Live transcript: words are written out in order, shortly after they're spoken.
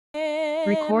Him.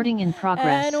 Recording in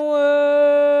progress. And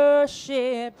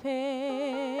worship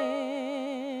Him.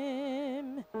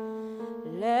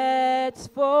 Let's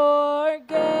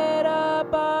forget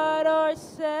about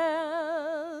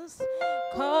ourselves,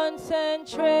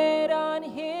 concentrate on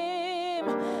Him,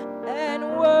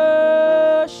 and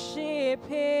worship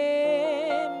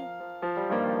Him.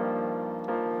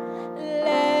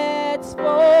 Let's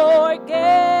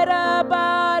forget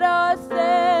about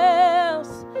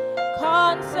ourselves,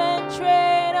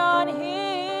 concentrate on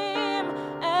Him,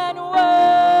 and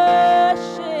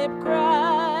worship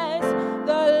Christ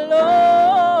the Lord.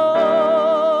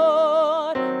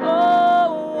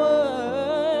 Oh,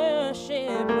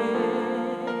 worship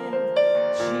Him,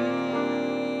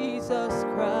 Jesus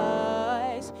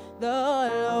Christ the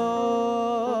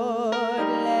Lord.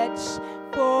 Let's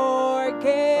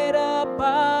forget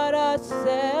about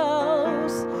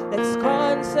ourselves. Let's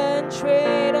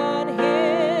concentrate on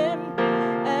Him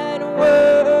and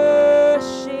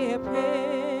worship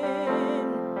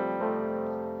Him.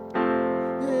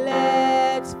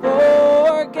 Let's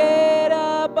forget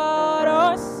about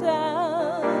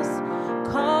ourselves,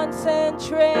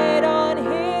 concentrate on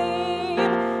Him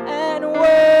and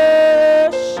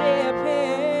worship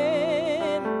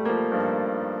Him.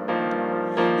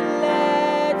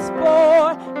 Let's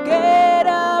forget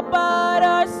about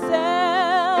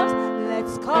ourselves.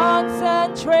 Let's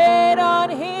concentrate on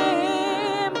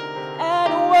Him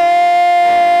and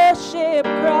worship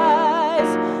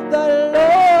Christ the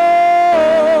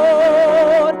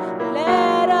Lord.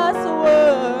 Let us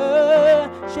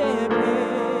worship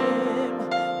Him,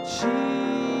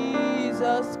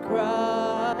 Jesus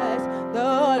Christ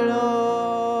the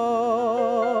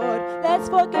Lord. Let's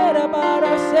forget about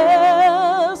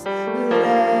ourselves.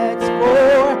 Let's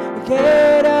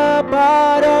forget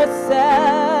about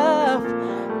ourselves,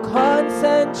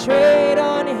 concentrate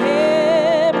on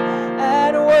Him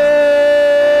and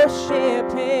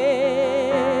worship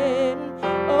Him.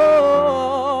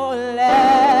 Oh,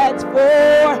 let's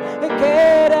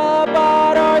forget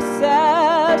about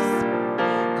ourselves,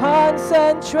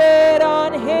 concentrate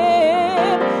on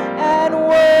Him and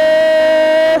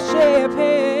worship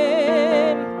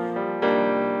Him.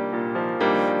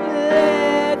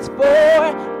 Let's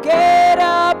forget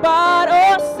about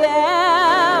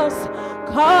ourselves,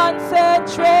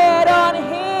 concentrate on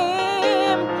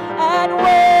Him and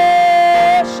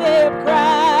worship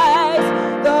Christ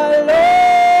the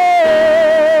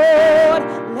Lord.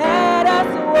 Let us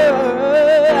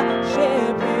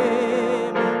worship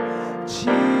Him,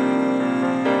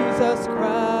 Jesus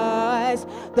Christ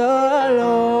the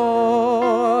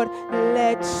Lord.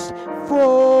 Let's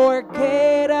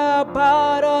forget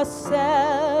about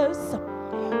ourselves,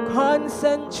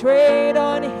 concentrate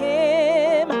on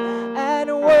Him and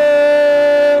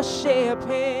worship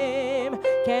Him.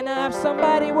 Can I have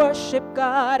somebody worship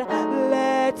God?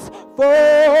 Let's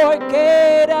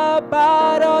forget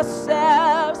about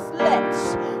ourselves.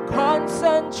 Let's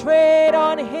concentrate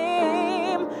on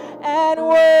Him and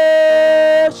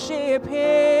worship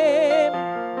Him.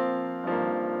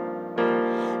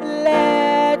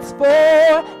 Let's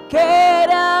forget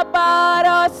about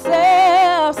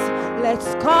ourselves.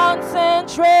 Let's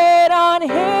concentrate on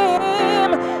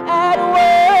Him and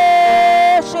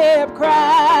worship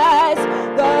Christ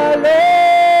the Lord.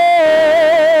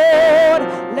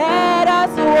 Let us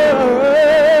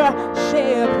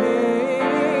worship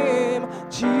Him,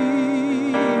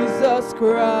 Jesus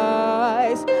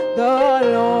Christ the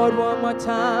Lord. One more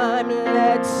time.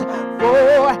 Let's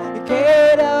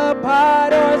forget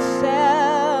about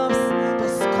ourselves.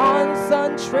 Just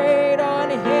concentrate on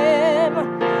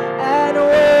Him and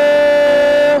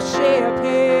worship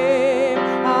Him.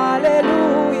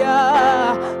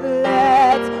 Hallelujah.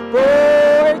 Let's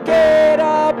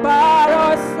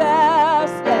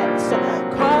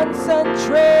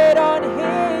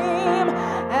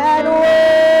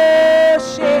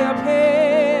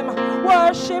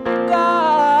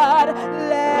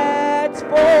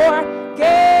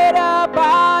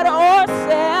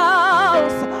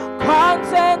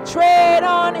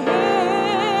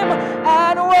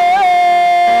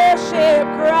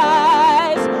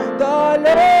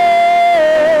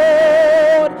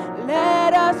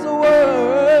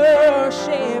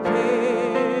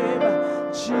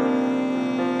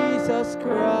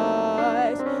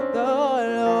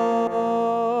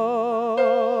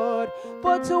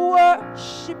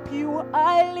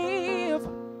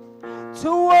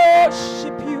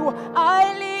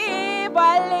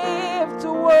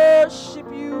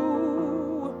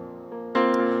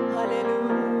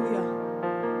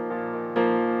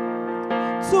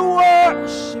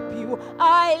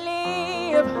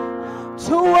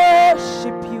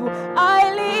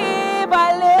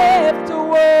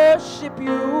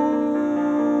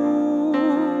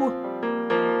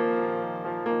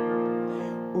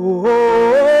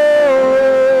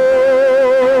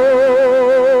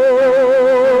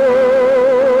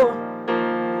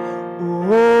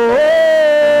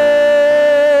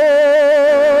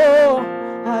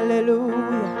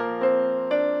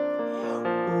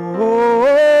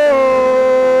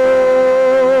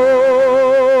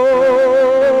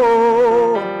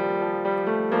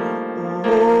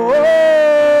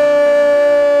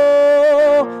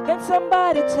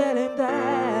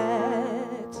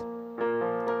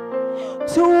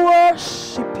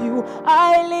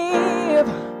I live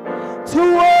to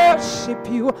worship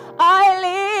you. I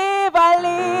live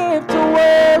to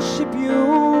worship you.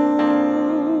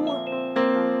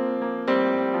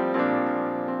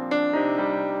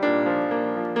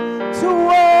 To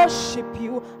worship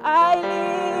you, I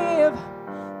live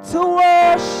to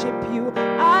worship you.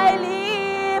 I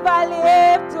live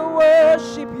to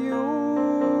worship you.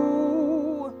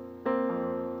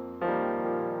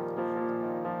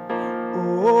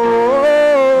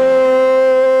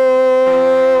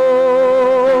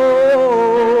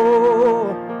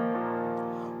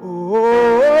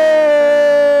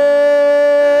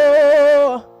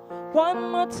 Oh,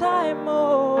 one more time,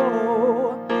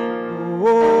 oh,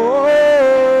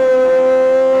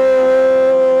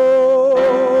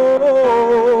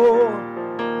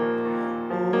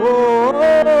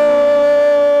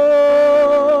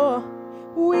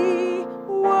 we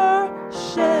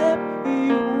worship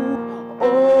you,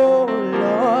 oh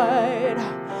Lord.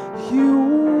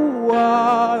 You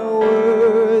are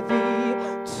worthy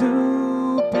to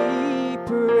be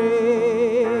praised.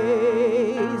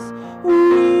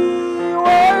 We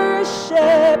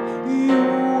worship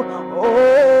you,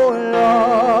 oh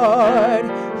Lord.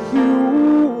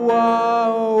 You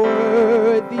are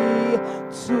worthy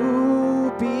to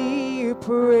be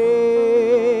praised.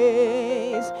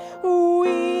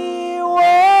 We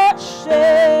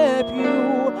worship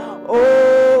you,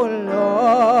 oh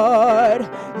Lord.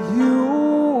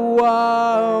 You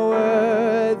are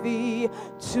worthy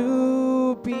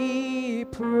to be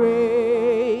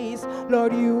praised.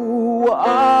 Lord, you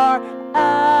are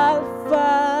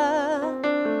Alpha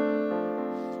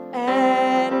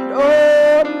and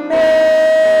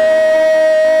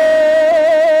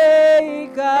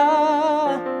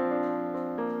Omega.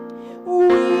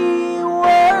 We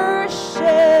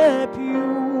worship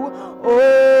you,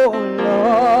 oh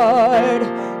Lord.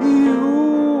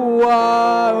 You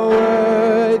are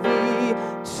worthy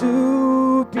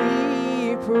to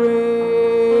be praised.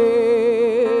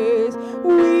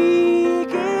 We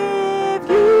give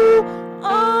you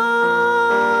all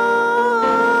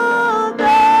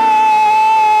the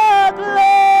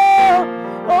glory.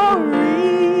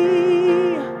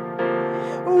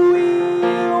 We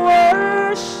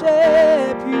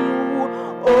worship you,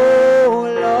 oh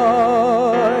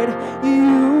Lord.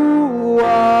 You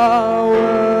are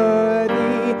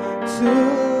worthy to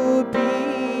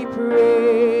be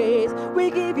praised. We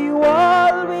give you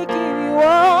all, we give you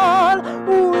all,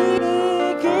 we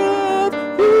give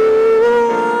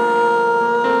you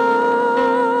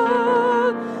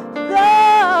all the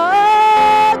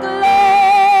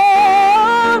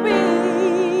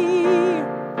glory.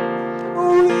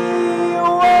 We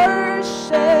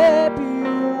worship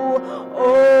you,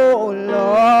 oh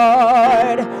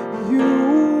Lord.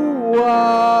 You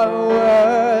are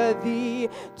worthy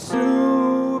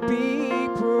to be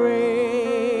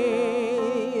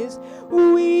praised.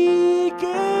 We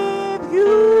give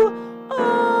you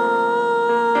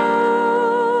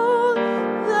all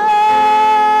the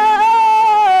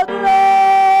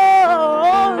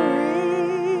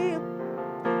glory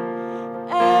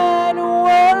and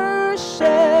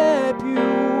worship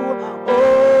you,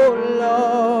 oh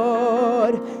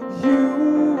Lord.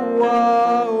 You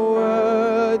are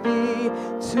worthy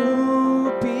to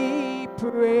be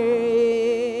praised.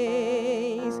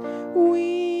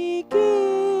 We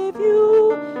give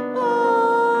you all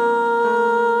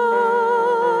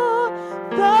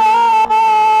the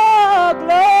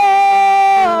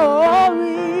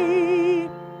glory.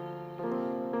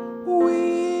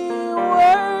 We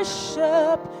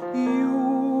worship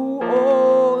you,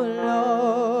 oh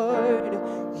Lord.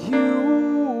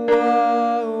 You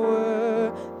are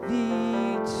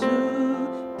worthy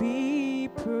to be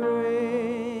praised.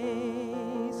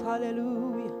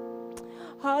 Hallelujah.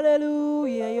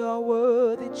 Hallelujah. You are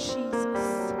worthy,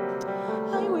 Jesus.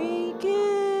 And we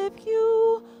give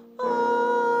you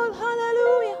all,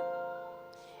 hallelujah,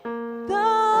 the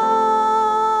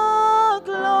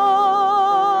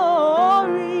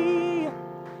glory.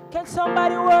 Can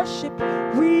somebody worship?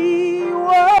 We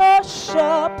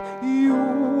worship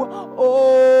you,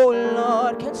 oh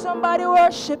Lord. Can somebody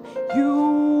worship?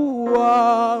 You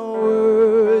are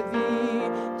worthy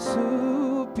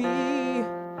to be.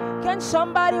 Can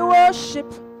somebody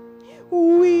worship?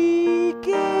 We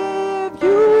give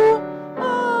you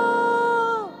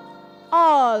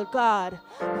all, God,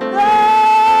 the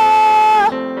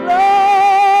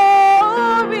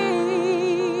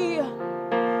glory.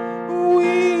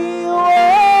 We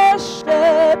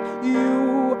worship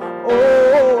you,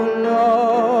 oh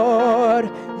Lord.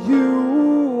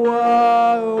 You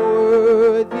are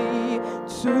worthy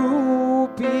to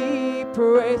be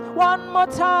praised. One more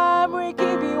time.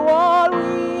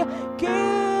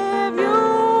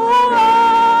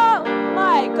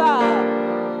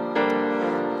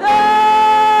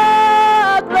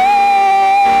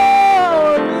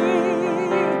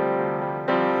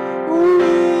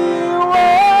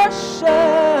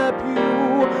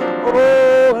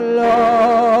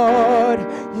 Lord,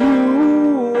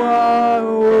 you are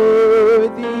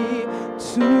worthy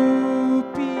to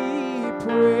be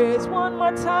praised. One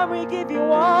more time, we give you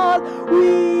all.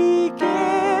 We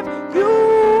give you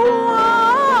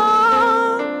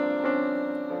all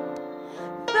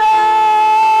the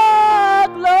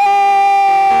glory.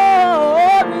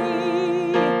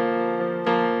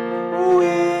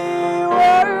 We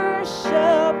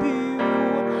worship you,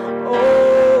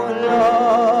 oh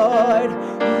Lord.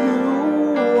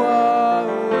 You are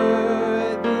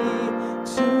worthy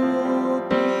to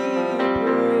be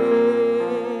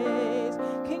praised.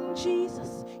 King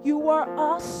Jesus, you are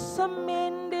awesome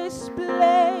in this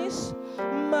place,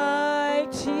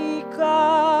 mighty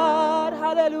God.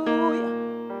 Hallelujah.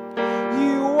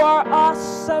 You are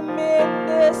awesome in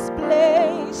this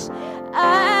place,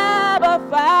 Abba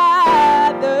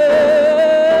Father.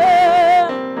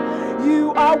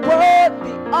 You are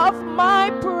worthy of my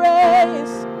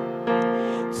praise.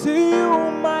 To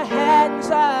you my hands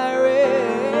I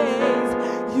raise.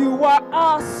 You are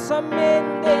awesome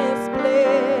in this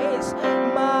place,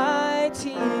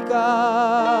 mighty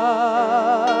God.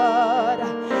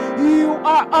 You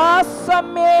are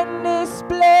awesome in this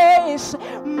place,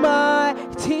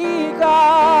 mighty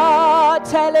God.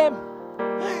 Tell him.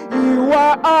 You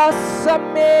are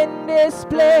awesome in this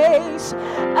place,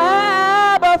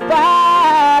 Abba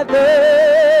Father.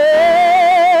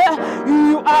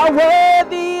 You are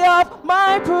worthy of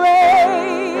my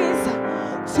praise.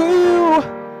 To you,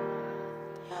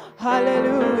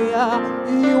 hallelujah.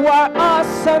 You are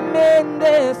awesome in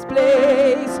this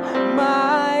place,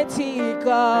 mighty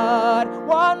God.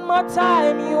 One more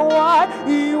time, you are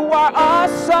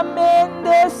awesome in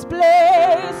this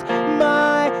place,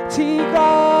 mighty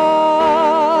God.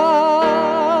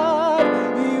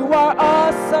 You are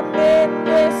awesome in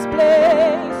this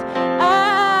place,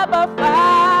 Abba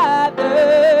Father.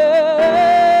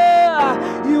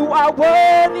 You are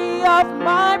worthy of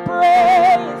my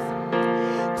praise.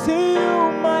 To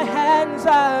you my hands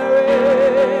I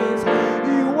raise.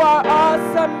 You are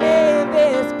awesome in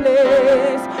this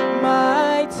place,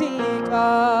 mighty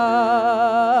God.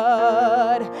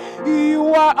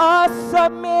 You are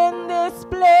awesome in this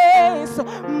place,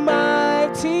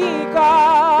 mighty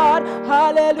God.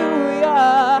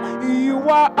 Hallelujah. You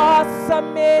are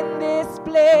awesome in this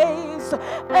place,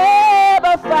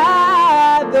 Abba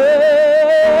Father.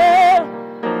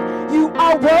 You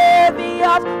are worthy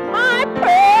of my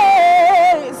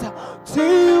praise. To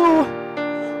you,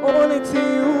 only to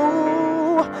you.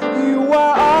 You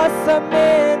are awesome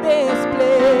in this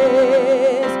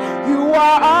place. You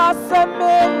are awesome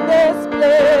in this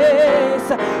place.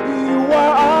 You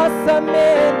are awesome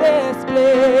in this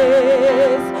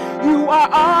place. You are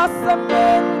awesome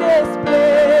in this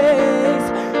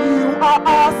place. You are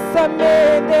awesome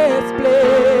in this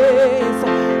place.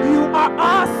 You are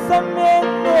awesome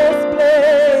in this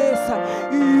place.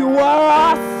 You are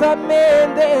awesome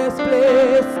in this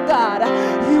place, God.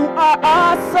 You are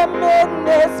awesome in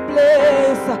this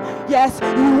place. Yes,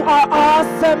 you are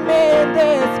awesome in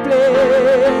this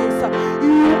place.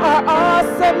 You are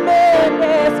awesome in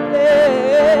this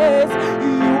place.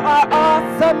 You are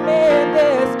awesome in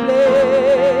this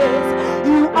place.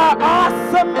 You are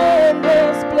awesome in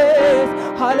this place.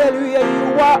 Hallelujah.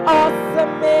 You are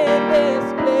awesome in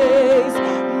this place,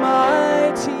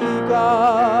 mighty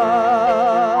God.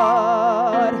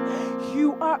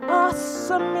 You are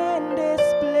awesome in this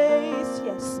place.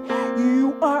 Yes,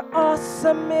 you are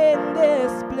awesome in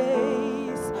this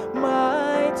place,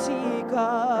 mighty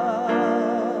God.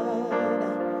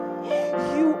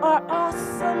 You are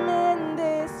awesome in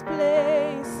this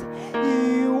place.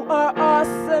 You are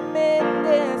awesome in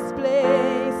this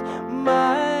place,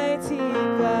 mighty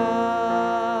God.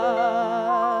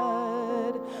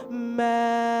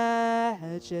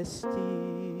 Majesty.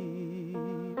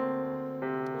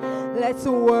 Let's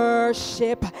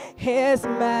worship His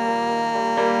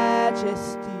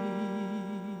majesty.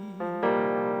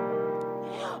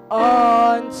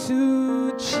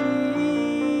 Unto Jesus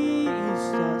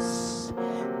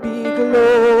be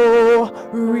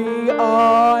glory,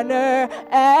 honor,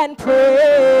 and praise.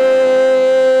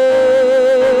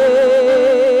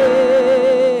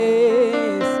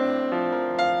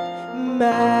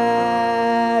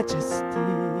 Majesty,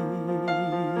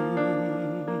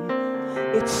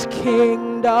 its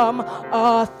kingdom,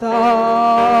 authority.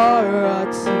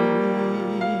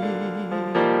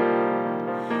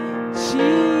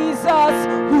 Jesus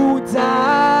who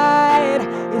died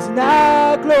is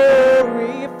now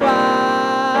glorified,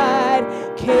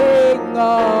 King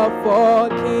of all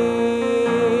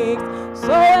kings.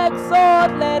 So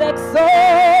exalt, let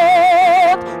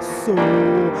exalt, so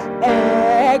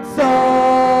exalt.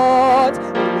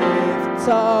 lift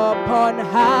up on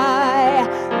high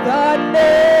the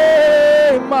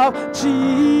name of Jesus.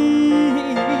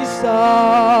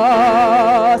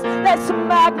 Let's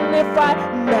magnify,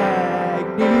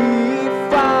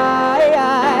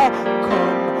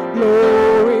 come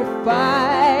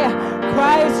glorify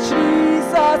Christ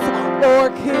Jesus, our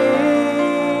King,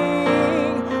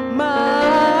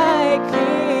 my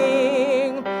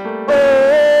King.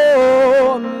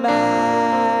 Oh,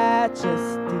 majesty.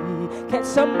 Can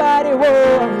somebody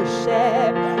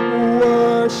worship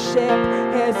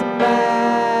His majesty?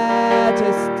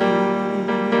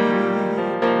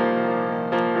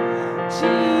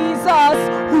 Jesus,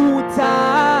 who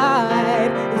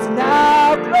died, is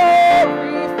now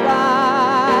glorified,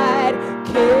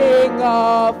 King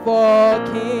of all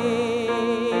kings.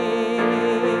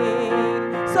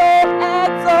 So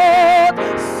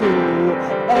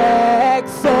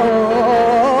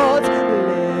exalt,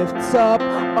 lift up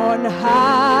on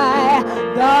high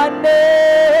the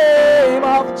name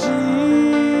of Jesus.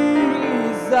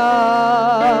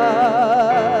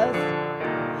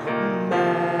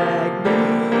 Magnify,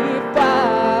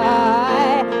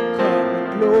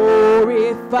 come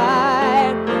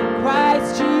glorify Christ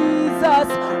Jesus,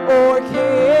 our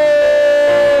King,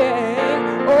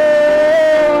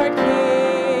 our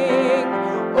King.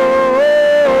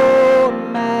 Oh,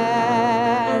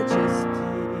 majesty.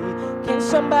 Can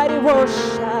somebody worship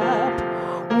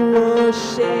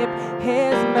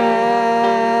His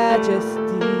majesty?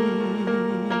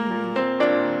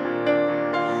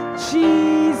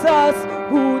 Jesus,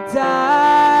 who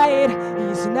died,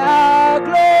 is now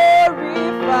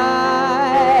glorified,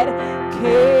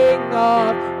 King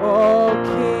of all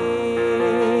kings.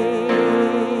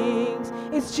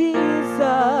 It's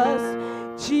Jesus,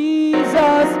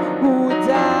 who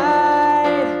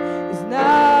died, is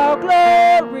now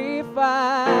glorified,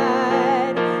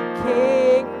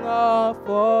 King of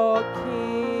all kings.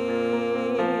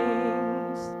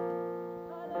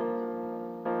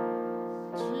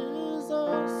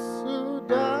 Jesus who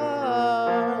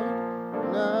died,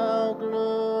 now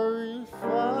glorified,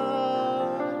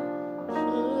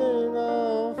 King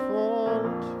of all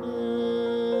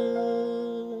kings.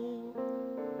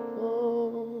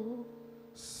 Oh,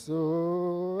 so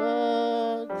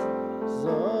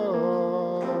exalt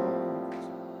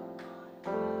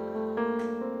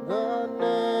the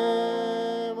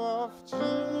name of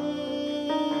Jesus.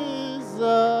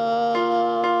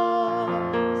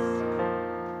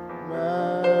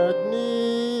 Magnify,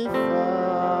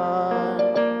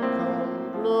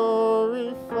 come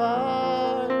glorify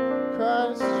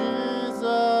Christ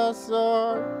Jesus,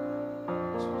 our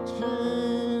King.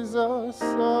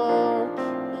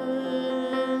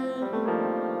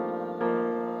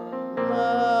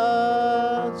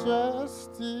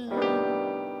 Majesty,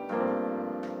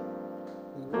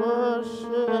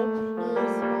 worship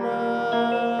His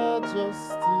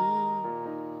majesty.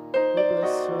 We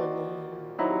bless your name.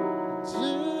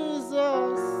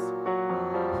 Jesus,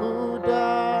 who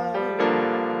died,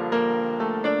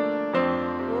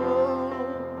 oh,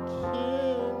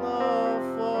 King of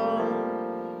all.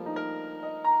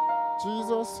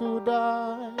 Jesus who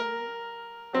died,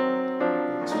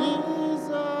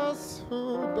 Jesus who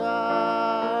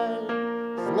died,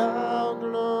 is now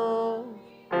glorified.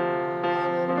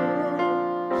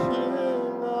 King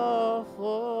of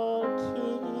all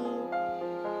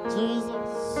kings.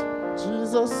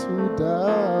 Jesus who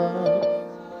died,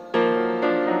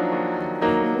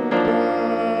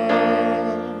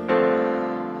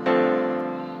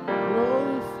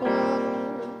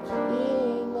 glorified,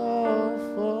 King of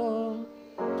all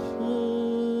kings.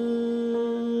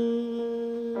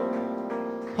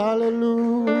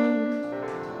 Hallelujah.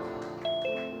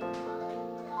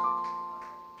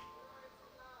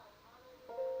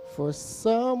 For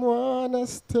someone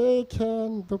has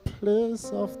taken the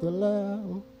place of the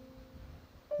Lamb,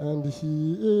 and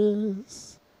He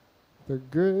is the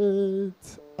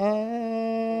great I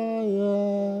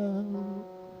am.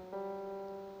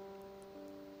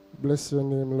 Bless your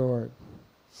name, Lord.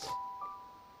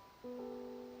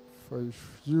 For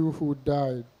you who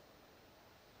died,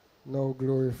 now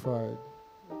glorified,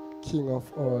 King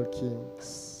of all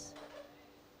kings.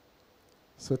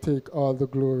 So take all the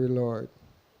glory, Lord,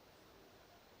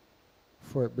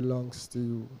 for it belongs to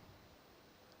you.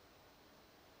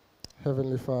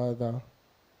 Heavenly Father,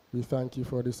 we thank you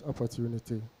for this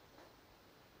opportunity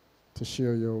to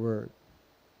share your word.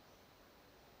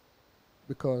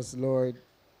 Because, Lord,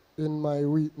 in my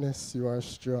weakness, you are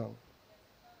strong.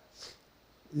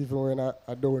 Even when I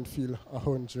don't feel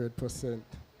 100%.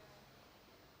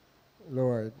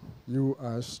 Lord, you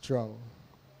are strong.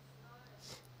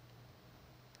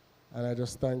 And I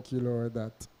just thank you, Lord,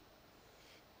 that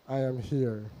I am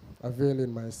here,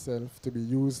 availing myself to be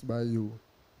used by you.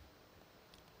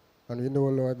 And we know,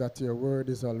 Lord, that your word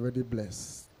is already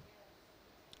blessed.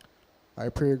 I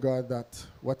pray, God, that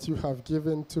what you have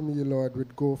given to me, Lord,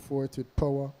 would go forth with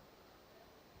power,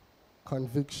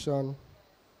 conviction,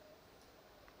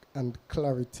 and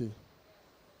clarity.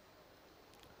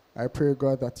 I pray,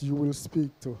 God, that you will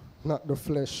speak to not the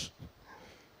flesh,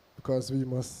 because we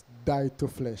must die to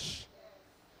flesh,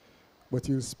 but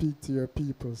you'll speak to your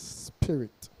people's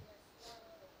spirit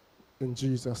in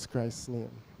Jesus Christ's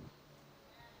name.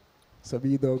 So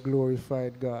be thou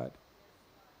glorified, God.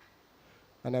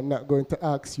 And I'm not going to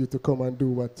ask you to come and do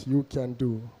what you can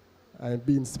do. I'm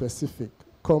being specific.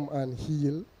 Come and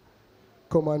heal,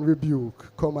 come and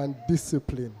rebuke, come and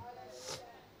discipline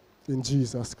in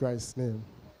Jesus Christ's name.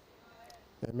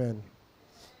 Amen.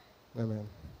 Amen.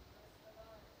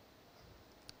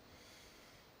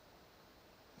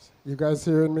 You guys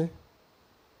hearing me?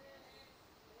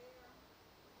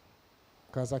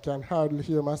 Because I can hardly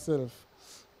hear myself.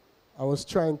 I was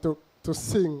trying to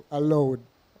sing aloud,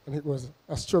 and it was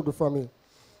a struggle for me.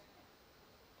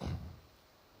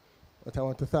 But I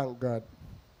want to thank God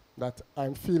that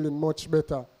I'm feeling much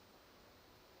better.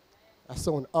 I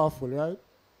sound awful, right?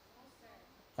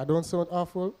 I don't sound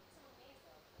awful?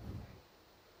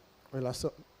 Well,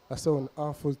 I sound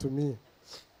awful to me.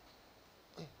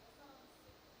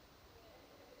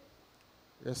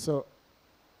 Yes, so,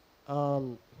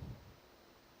 well,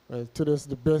 today's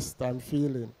the best I'm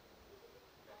feeling.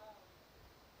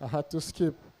 I had to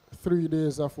skip 3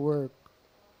 days of work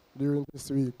during this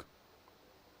week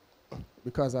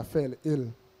because I fell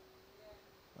ill.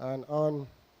 And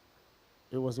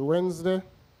it was Wednesday.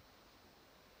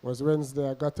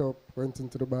 I got up, went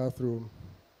into the bathroom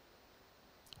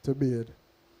to bed,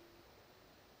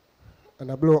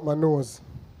 and I blew up my nose,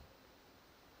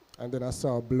 and then I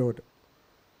saw blood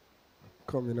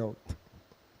coming out.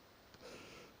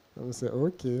 And I said,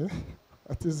 okay,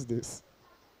 what is this?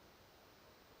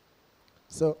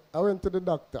 So I went to the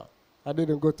doctor. I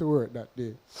didn't go to work that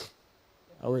day.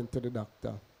 I went to the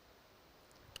doctor,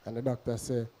 and the doctor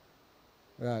said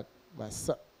that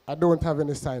I don't have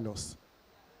any sinus.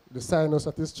 The sinus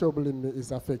that is troubling me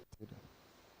is affected.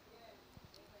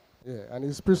 Yeah, and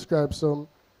he's prescribed some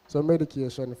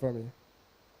medication for me.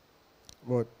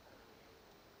 But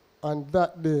on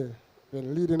that day,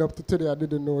 then leading up to today, I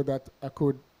didn't know that I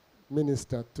could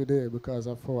minister today because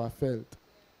of how I felt.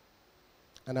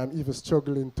 And I'm even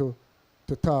struggling to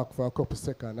talk for a couple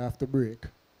seconds after break.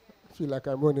 I feel like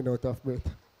I'm running out of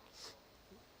breath.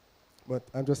 But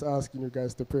I'm just asking you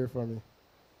guys to pray for me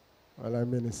while I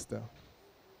minister.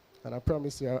 And I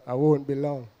promise you, I won't be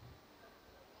long.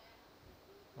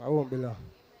 I won't be long.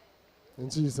 In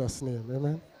Jesus' name,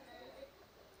 amen.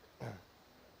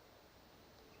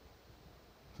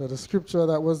 So the scripture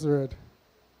that was read,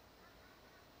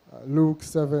 Luke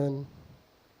 7,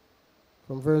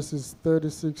 from verses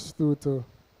 36 through to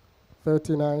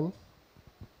 39.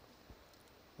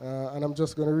 And I'm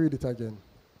just going to read it again.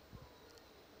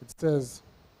 It says,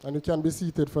 and you can be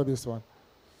seated for this one.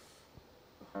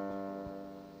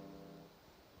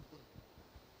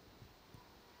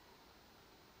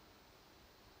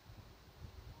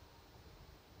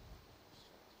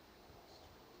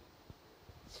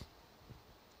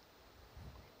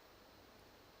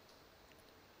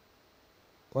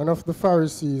 One of the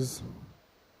Pharisees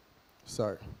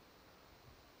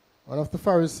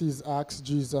asked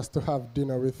Jesus to have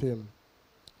dinner with him.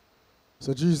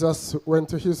 So Jesus went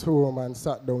to his home and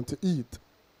sat down to eat.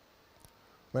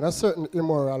 When a certain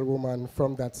immoral woman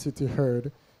from that city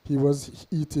heard he was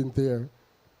eating there,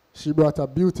 she brought a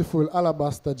beautiful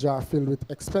alabaster jar filled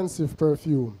with expensive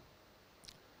perfume.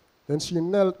 Then she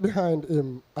knelt behind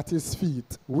him at his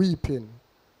feet, weeping.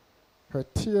 Her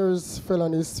tears fell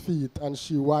on his feet, and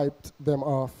she wiped them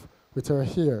off with her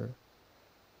hair.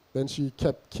 Then she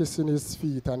kept kissing his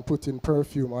feet and putting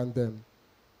perfume on them.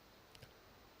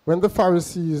 When the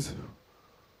Pharisee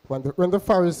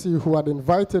who had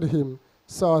invited him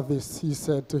saw this, he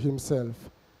said to himself,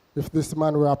 if this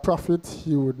man were a prophet,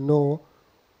 he would know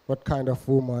what kind of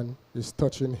woman is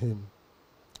touching him.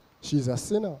 She's a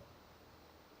sinner.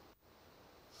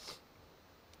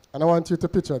 And I want you to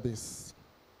picture this.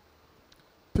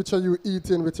 Picture you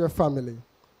eating with your family,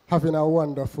 having a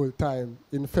wonderful time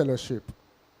in fellowship.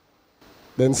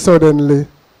 Then suddenly,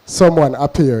 someone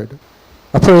appeared,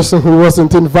 a person who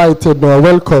wasn't invited nor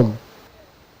welcome,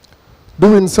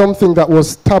 doing something that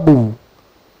was taboo,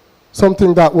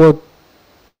 something that would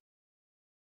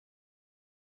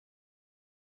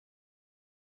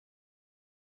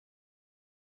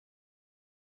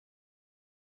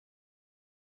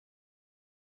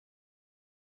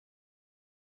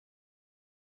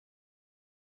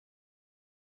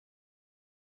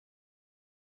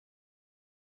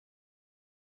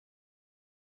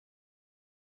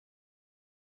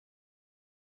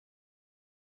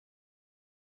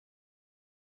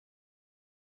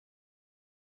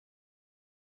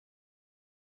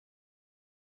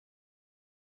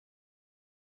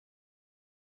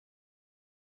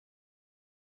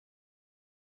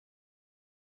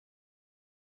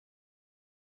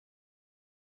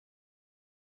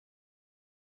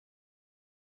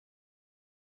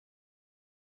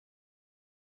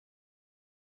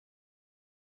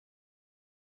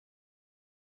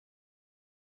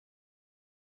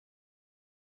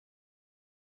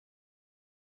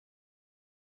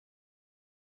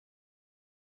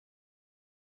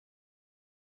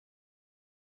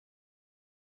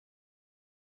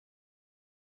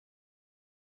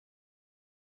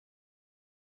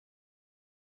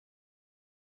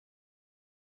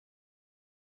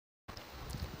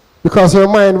Because her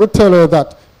mind will tell her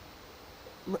that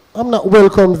I'm not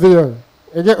welcome there.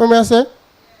 You get what I say?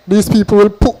 These people will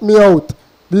put me out.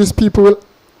 These people will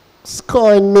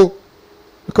scorn me.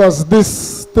 Because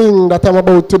this thing that I'm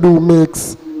about to do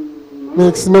makes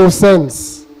no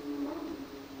sense.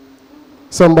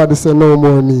 Somebody say, no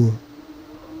more me.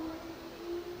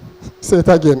 Say it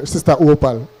again, Sister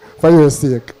Opal, for your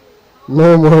sake.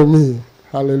 No more me.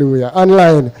 Hallelujah.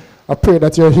 Online, I pray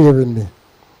that you're hearing me.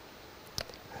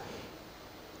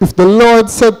 If the Lord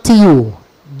said to you,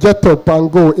 get up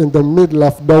and go in the middle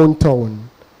of downtown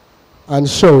and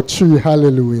shout 3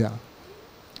 hallelujah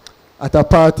at a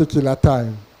particular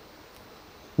time,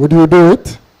 would you do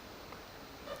it?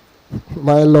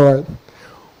 My Lord.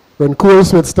 When cold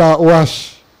sweat start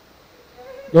wash,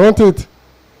 don't it?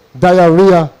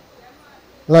 Diarrhea,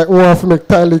 like one of make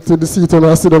Tylik to the seat on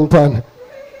a sit down pan.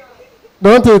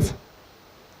 Don't it?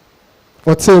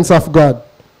 But saints of God,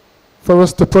 for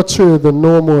us to portray the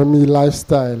no more me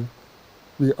lifestyle,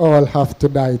 we all have to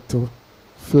die to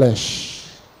flesh.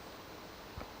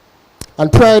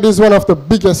 And pride is one of the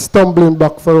biggest stumbling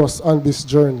blocks for us on this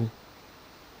journey.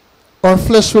 Our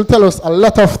flesh will tell us a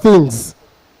lot of things.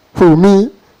 Who,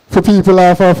 me? For people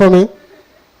are far from me?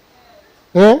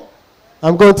 Eh?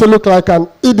 I'm going to look like an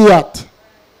idiot.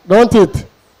 Don't it?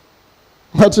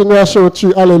 Imagine I show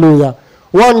 3 hallelujah.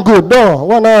 One good, no,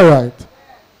 one all right.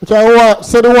 You can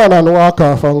say the one and walk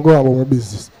off and go about my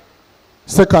business.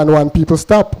 Second one, people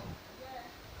stop.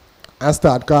 And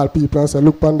start call people and say,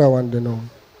 look on that one, they know.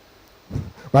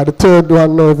 By the third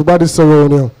one, no, everybody's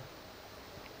surrounding you.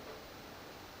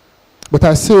 But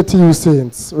I say to you,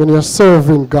 saints, when you're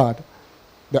serving God,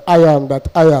 the I am that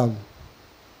I am,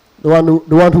 the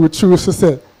one who chooses to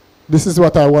say, this is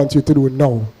what I want you to do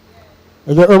now.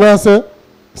 You get what I say?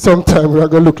 Sometimes we're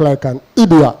going to look like an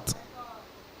idiot.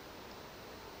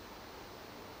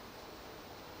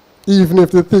 Even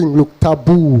if the thing look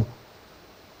taboo,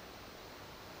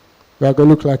 we're going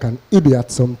to look like an idiot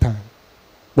sometime.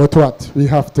 But what? We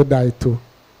have to die to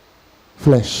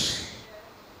flesh.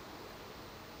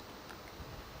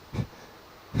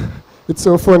 It's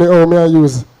so funny how I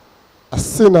use a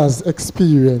sinner's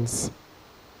experience.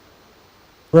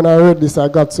 When I read this, I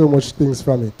got so much things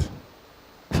from it.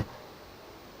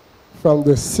 From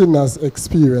the sinner's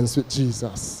experience with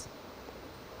Jesus.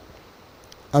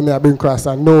 And I bring across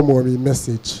a no more me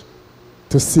message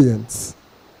to saints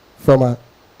from a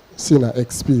sinner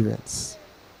experience.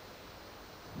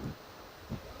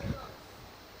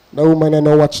 The woman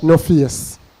ain't watch no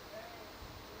face.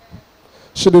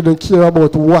 She didn't care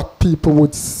about what people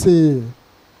would say.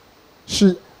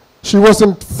 She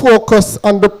wasn't focused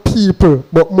on the people,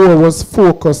 but more was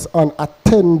focused on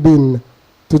attending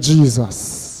to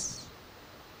Jesus.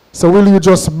 So will you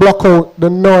just block out the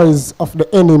noise of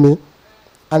the enemy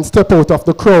and step out of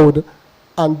the crowd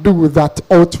and do that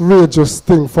outrageous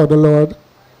thing for the Lord?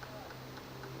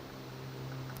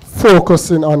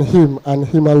 Focusing on him and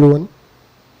him alone.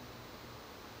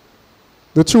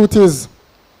 The truth is,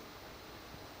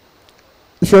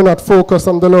 if you're not focused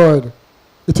on the Lord,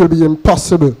 it will be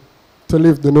impossible to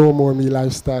live the no more me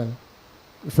lifestyle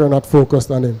if you're not focused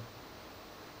on him.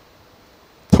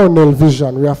 Tunnel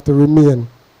vision, we have to remain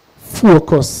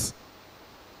focused.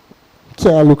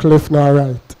 Can't look left nor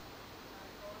right.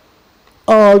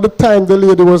 All the time the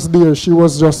lady was there, she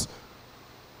was just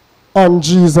on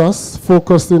Jesus,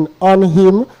 focusing on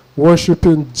him,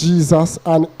 worshiping Jesus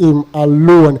and him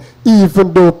alone,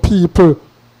 even though people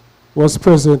was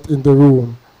present in the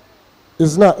room.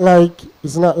 It's not like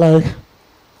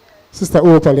Sister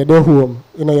Opal, you're home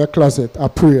in your closet, a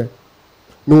prayer.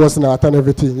 No one's not and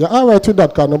everything. You're all right with that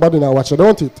because nobody now watch you,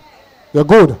 don't it? You're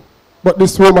good. But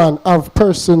this woman have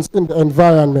persons in the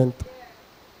environment.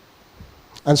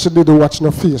 And she didn't watch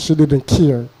no face. She didn't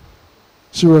care.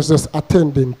 She was just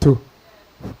attending to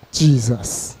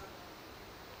Jesus.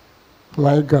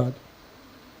 My God.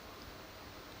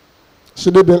 She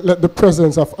didn't let the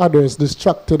presence of others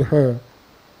distracted her,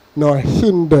 nor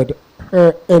hindered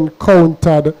her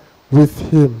encounter with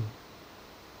him.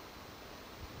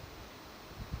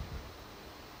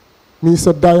 Me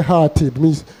so die-hearted.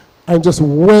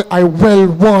 I well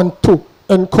want to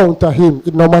encounter him,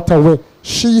 no matter where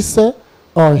she say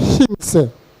or him say.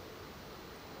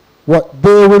 What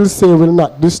they will say will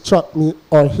not distract me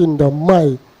or hinder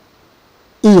my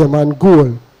aim and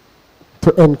goal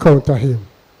to encounter him.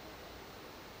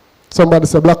 Somebody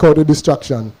say, block out the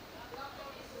distraction.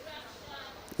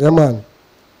 Yeah, man.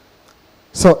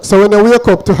 So when you wake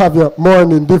up to have your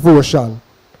morning devotion,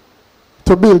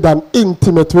 to build an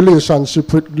intimate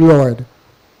relationship with the Lord,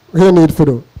 what you need to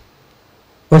do?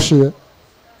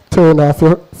 Turn off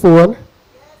your phone.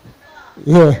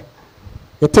 Yeah.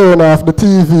 You turn off the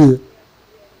TV.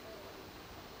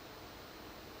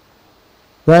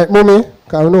 Right, mommy?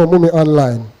 Because I know mommy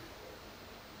online.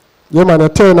 Yeah, man, you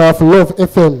turn off Love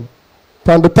FM.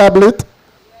 From the tablet,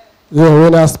 yeah,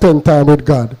 when I spend time with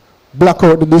God. Block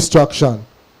out the distraction.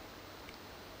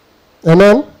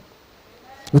 Amen?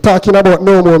 We're talking about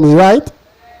no more me, right?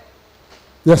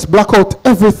 Yes, block out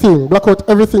everything. Block out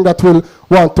everything that will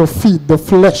want to feed the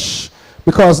flesh.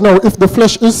 Because now, if the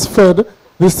flesh is fed,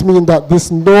 this means that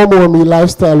this no more me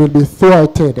lifestyle will be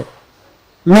thwarted.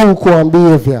 Lukewarm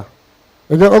behavior.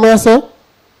 You get what I say?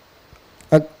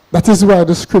 And that is why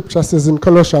the scripture says in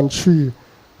Colossians 3,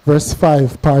 verse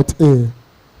 5, part A.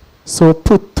 So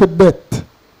put to death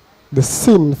the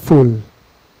sinful,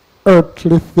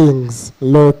 earthly things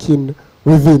lurking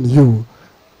within you.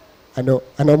 I know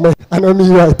me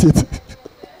write it.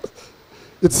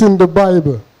 It's in the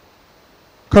Bible.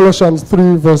 Colossians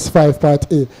 3, verse 5,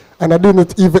 part A. And I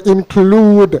didn't even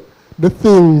include the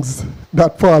things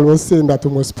that Paul was saying that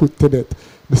we must put to death.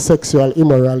 The sexual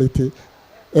immorality,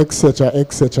 etc.,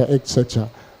 etc., etc.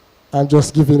 I'm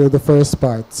just giving you the first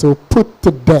part. So put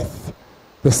to death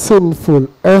the sinful,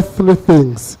 earthly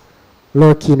things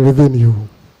lurking within you.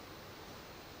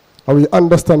 And we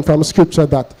understand from Scripture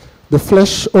that the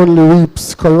flesh only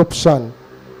reaps corruption,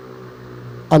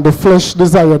 and the flesh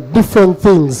desires different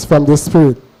things from the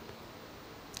Spirit.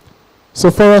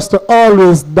 So for us to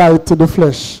always die to the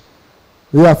flesh,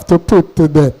 we have to put to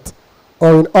death,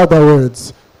 or in other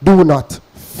words, do not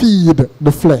feed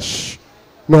the flesh,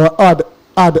 nor add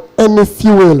any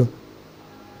fuel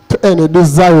to any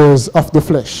desires of the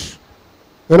flesh.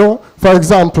 You know, for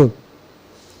example,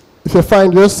 if you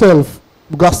find yourself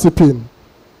gossiping,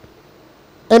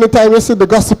 anytime you see the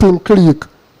gossiping clique,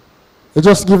 you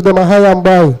just give them a high and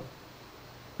by.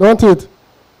 Don't it?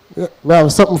 Yeah, we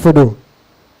have something for them.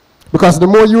 Because the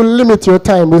more you limit your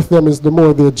time with them is the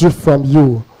more they drift from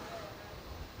you.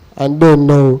 And then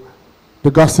now the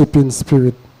gossiping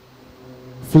spirit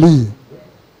flee.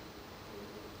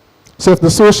 So if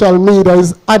the social media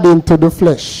is adding to the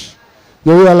flesh,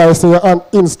 you realize you're on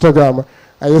Instagram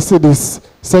and you see this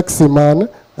sexy man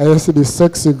and you see this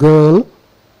sexy girl,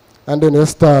 and then you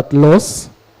start lust,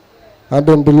 and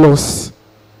then the lust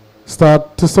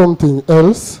start to something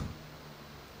else.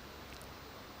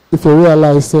 If you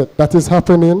realize that is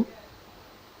happening,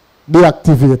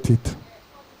 deactivate it.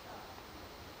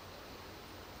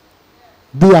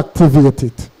 Deactivate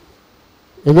it.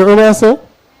 You get what I say?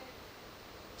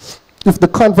 If the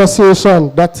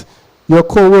conversation that your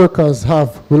co-workers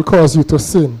have will cause you to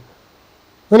sin,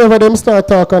 whenever them start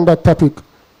talking on that topic,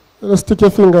 just stick your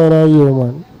finger in our ear,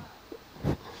 man.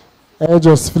 And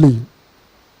just flee.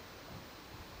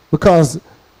 Because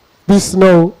this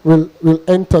now will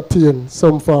entertain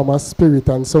some form of spirit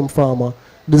and some form of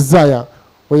desire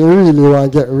when you really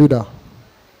want to get rid of.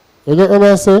 You get what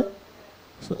I say?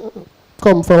 So,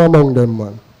 come from among them,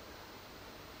 man.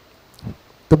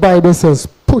 The Bible says,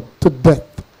 put to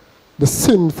death the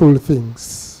sinful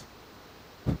things.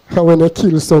 And when you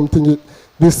kill something,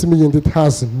 this means it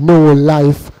has no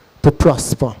life to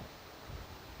prosper.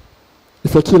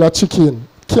 If you kill a chicken,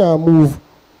 it can't move.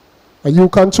 And you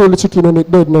control the chicken when it's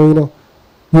dead now, you know.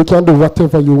 You can do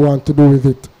whatever you want to do with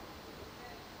it.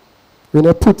 When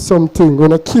you put something, when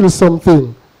you kill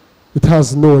something, it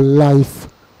has no life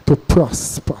to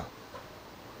prosper.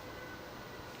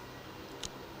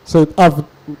 So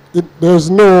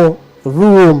there's no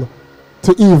room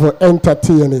to even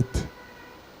entertain it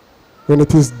when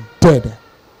it is dead.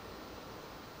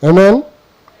 Amen?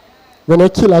 When you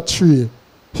kill a tree,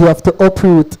 you have to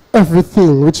uproot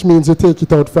everything, which means you take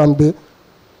it out from the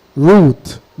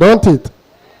root, don't it?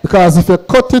 Because if you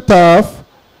cut it off,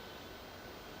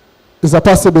 there's a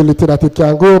possibility that it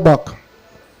can go back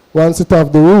once it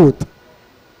have the root.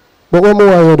 But what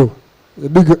more you do? You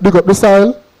dig up the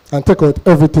soil and take out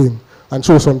everything and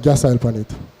throw some gas oil on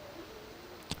it.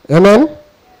 Amen?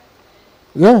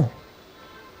 Yeah.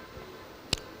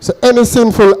 So any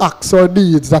sinful acts or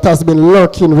deeds that has been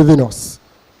lurking within us,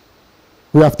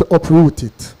 we have to uproot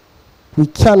it. We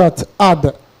cannot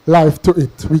add life to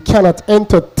it. We cannot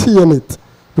entertain it.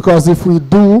 Because if we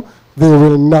do, they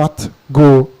will not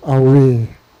go away.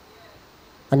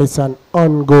 And it's an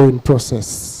ongoing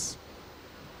process.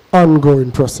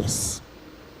 Ongoing process.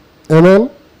 Amen?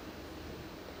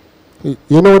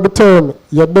 You know the term,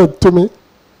 you're dead to me?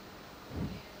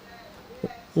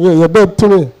 Yeah, you're dead to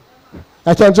me.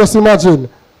 I can just imagine.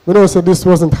 We know so this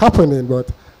wasn't happening,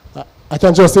 but I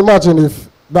can just imagine if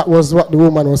that was what the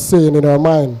woman was saying in her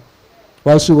mind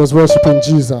while she was worshiping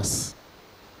Jesus.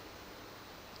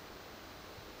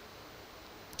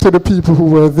 To the people who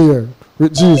were there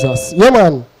with Jesus. Yeah,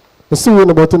 man. I see you,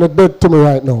 but you're not dead to me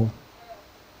right now.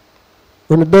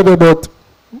 When you're dead about,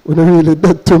 when you're really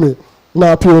dead to me,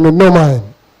 now appear in no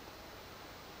mind.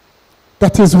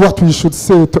 That is what we should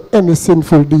say to any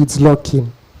sinful deeds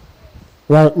lurking.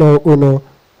 Right now, you're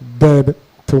dead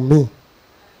to me.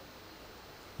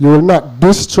 You will not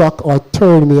distract or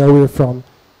turn me away from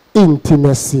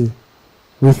intimacy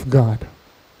with God.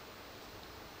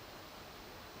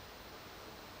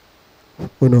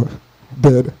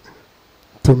 Dead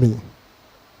to me.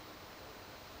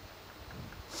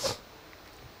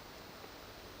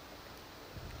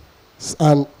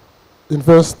 And in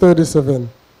verse 37,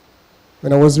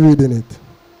 when I was reading it,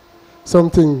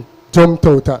 something jumped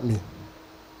out at me.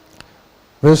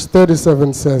 Verse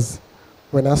 37 says,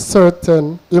 when a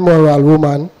certain immoral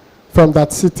woman from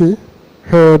that city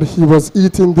heard he was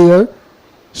eating there,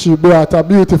 she brought a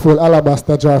beautiful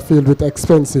alabaster jar filled with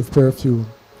expensive perfume.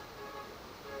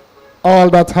 All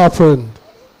that happened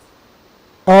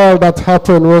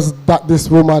was that this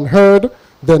woman heard,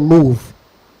 then moved.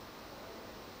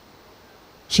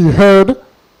 She heard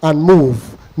and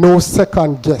moved. No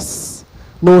second guess,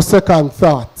 no second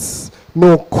thoughts,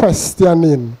 no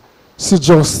questioning. She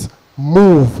just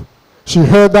moved. She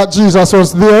heard that Jesus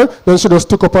was there, then she just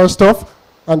took up her stuff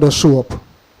and just show up.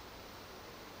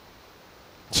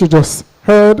 She just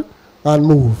heard and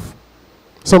moved.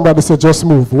 Somebody said, just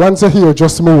move. Once you're here,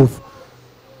 just move.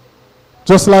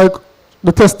 Just like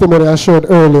the testimony I showed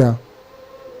earlier.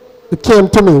 It came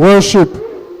to me, worship.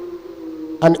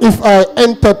 And if I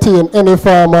entertain any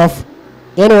form of,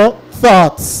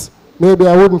 thoughts, maybe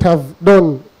I wouldn't have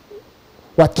done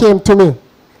what came to me.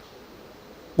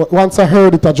 But once I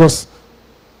heard it, I just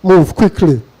moved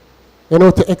quickly,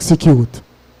 to execute.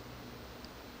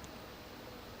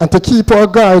 And to keep our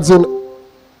guards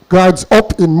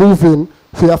up in moving,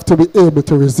 we have to be able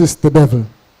to resist the devil.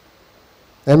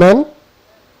 Amen?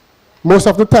 Most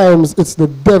of the times, it's the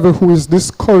devil who is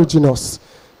discouraging us,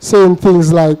 saying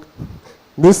things like,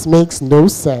 this makes no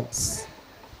sense.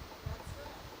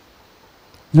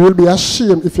 You will be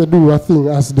ashamed if you do a thing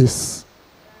as this.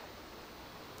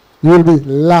 You will be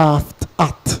laughed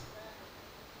at.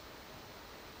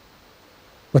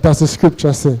 But as the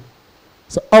scripture says,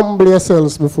 so humble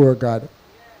yourselves before God.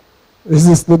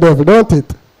 Resist the devil, don't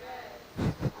it?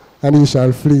 And he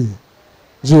shall flee.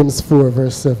 James 4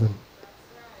 verse 7.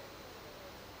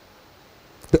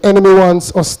 The enemy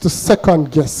wants us to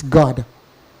second guess God.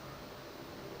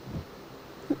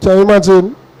 Can you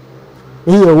imagine?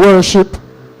 We hear worship.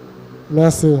 And I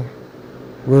say,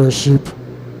 worship.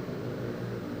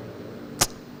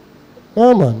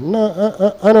 No, man.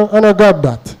 No, I don't got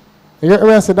that.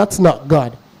 I say, that's not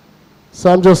God.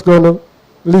 So I'm just going to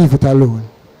leave it alone.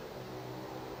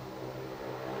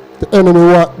 The enemy,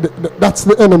 that's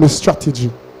the enemy's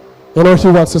strategy. He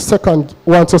wants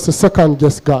us to second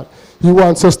guess God. He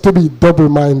wants us to be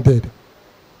double-minded.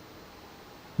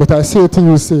 But I say to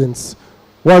you, saints,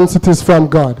 once it is from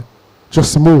God,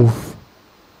 just move.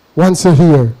 Once you're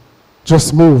here,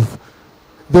 just move.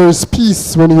 There is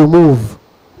peace when you move,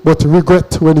 but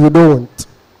regret when you don't.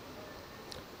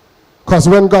 Because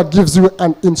when God gives you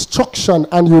an instruction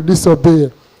and you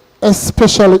disobey,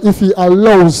 especially if he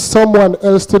allows someone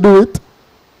else to do it,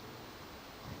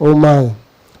 oh my,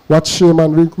 what shame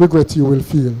and regret you will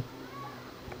feel.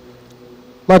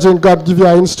 Imagine God give you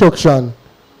an instruction.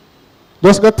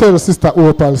 Just go tell Sister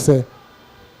Opal, say,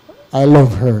 I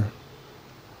love her.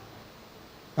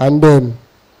 And then,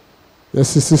 you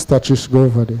see Sister Trish go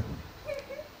over there.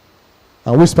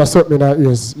 And whisper something in her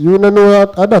ears. You don't know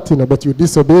that, but you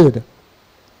disobeyed.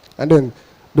 And then,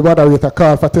 the mother with a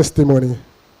call for testimony.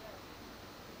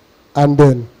 And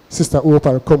then, Sister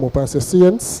Opal come up and say,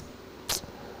 Saints,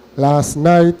 last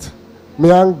night,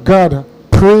 me and God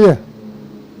pray.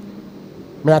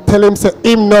 Me I tell him, say,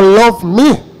 him no love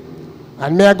me.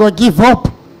 And me I go give up.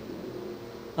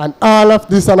 And all of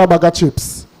this and a bag of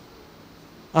chips.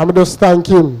 I'm just thank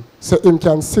him, so him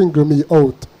can single me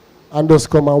out and just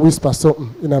come and whisper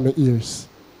something in my ears.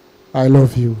 I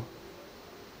love you.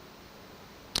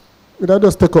 Would I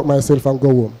just take up myself and go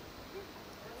home?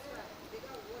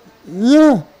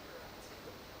 Yeah.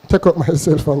 Take up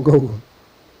myself and go home.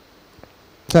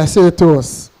 Can I say it to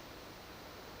us?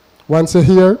 Once you're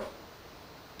here,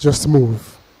 just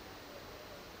move.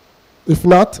 If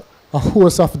not, a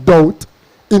host of doubt,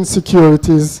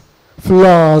 insecurities,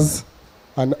 flaws,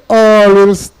 and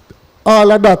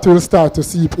all of that will start to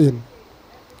seep in.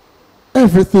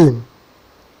 Everything.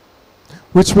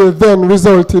 Which will then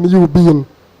result in you being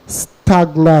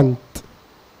stagnant.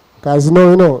 Because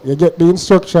you get the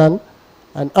instruction,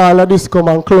 and all of this come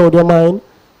and cloud your mind.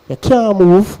 You can't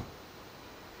move.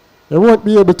 You won't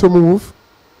be able to move.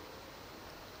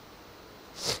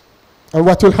 And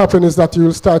what will happen is that you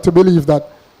will start to believe that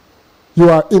you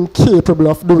are incapable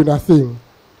of doing a thing,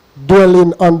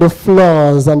 dwelling on the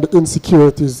flaws and the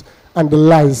insecurities and the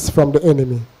lies from the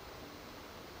enemy.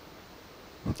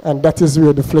 And that is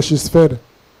where the flesh is fed.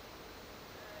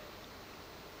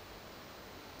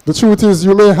 The truth is,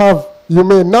 you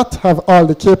may not have all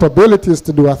the capabilities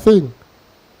to do a thing.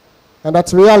 And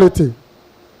that's reality.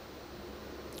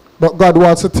 But God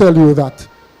wants to tell you that,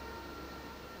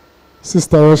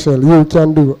 Sister Rochelle, you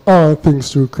can do all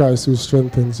things through Christ who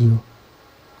strengthens you.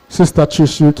 Sister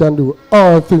Trish, you can do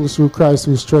all things through Christ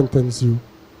who strengthens you.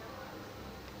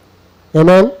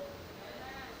 Amen?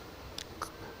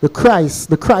 The Christ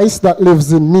that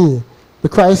lives in me, the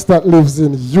Christ that lives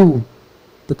in you,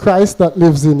 the Christ that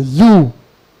lives in you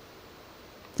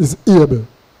is able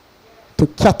to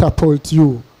catapult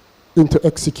you into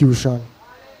execution.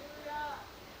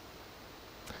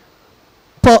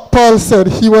 Paul said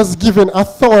he was given a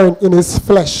thorn in his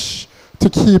flesh to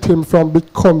keep him from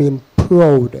becoming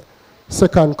proud. 2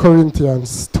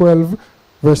 Corinthians 12,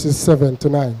 verses 7 to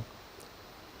 9.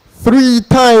 3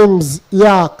 times he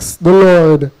asked the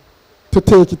Lord to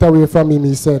take it away from him,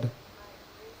 he said.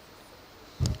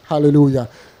 Hallelujah.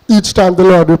 Each time the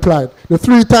Lord replied. The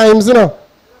 3 times,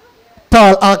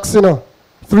 Paul asked,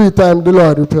 3 times the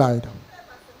Lord replied.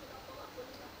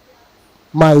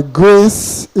 My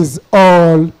grace is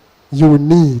all you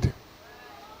need.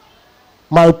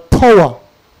 My power.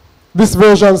 This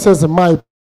version says my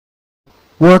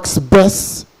works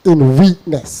best in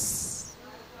weakness.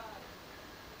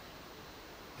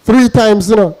 3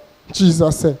 times,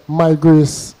 Jesus said, my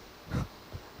grace.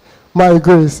 My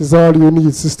grace is all you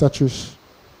need, Sister Trish.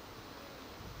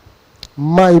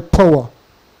 My power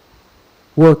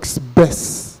works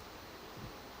best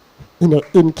in your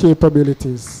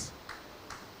incapabilities,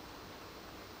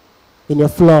 in your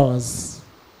flaws,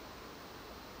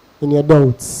 in your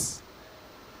doubts.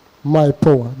 My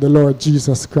power, the Lord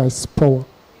Jesus Christ's power,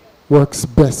 works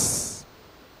best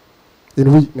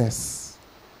in weakness.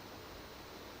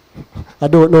 I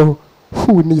don't know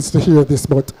who needs to hear this,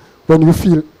 but when you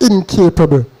feel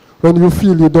incapable, when you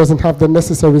feel you doesn't have the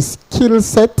necessary skill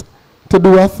set to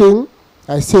do a thing,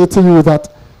 I say to you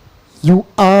that you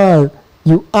are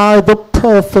the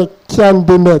perfect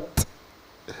candidate.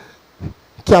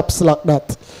 Caps like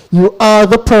that. You are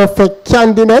the perfect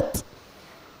candidate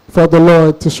for the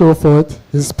Lord to show forth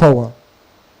his power.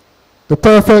 The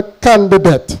perfect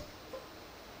candidate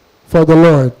for the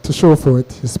Lord to show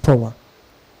forth his power.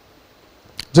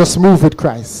 Just move with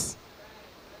Christ.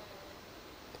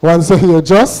 Once you hear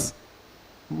just,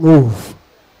 move.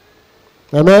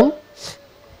 Amen?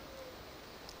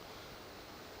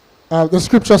 The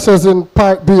scripture says in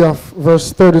part B of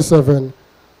verse 37,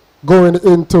 going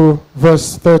into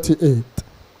verse 38,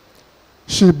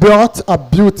 she brought a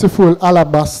beautiful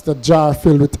alabaster jar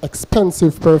filled with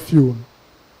expensive perfume.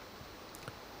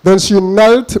 Then she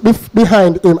knelt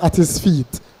behind him at his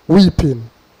feet, weeping.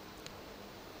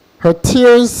 Her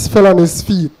tears fell on his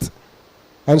feet,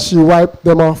 and she wiped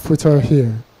them off with her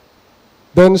hair.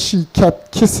 Then she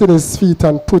kept kissing his feet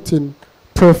and putting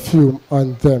perfume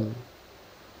on them.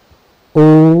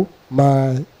 Oh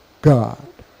my God.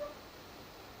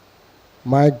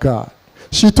 My God.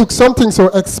 She took something so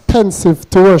expensive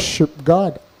to worship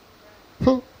God.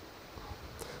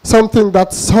 Something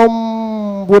that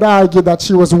some would argue that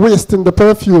she was wasting the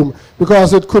perfume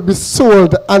because it could be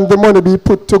sold and the money be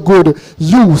put to good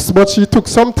use. But she took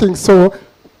something so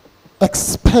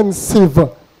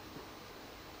expensive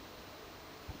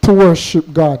to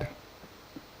worship God.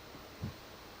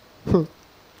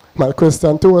 My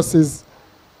question to us is,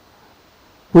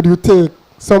 would you take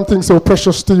something so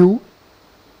precious to you,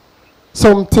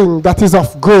 something that is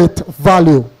of great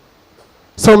value,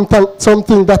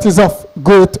 something that is of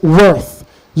great worth,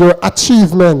 your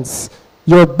achievements,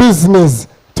 your business,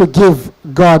 to give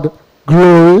God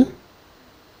glory?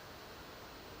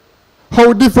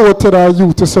 How devoted are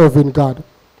you to serving God?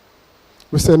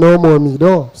 We say, no more me.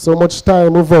 No, so much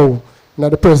time we vow in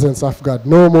the presence of God.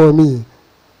 No more me.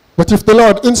 But if the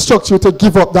Lord instructs you to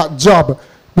give up that job,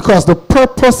 because the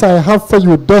purpose I have for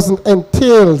you doesn't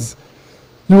entail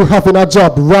you having a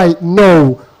job right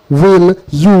now, will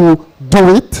you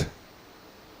do it?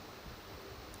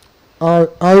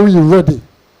 Are we ready?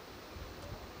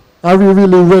 Are we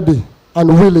really ready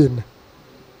and willing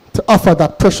to offer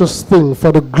that precious thing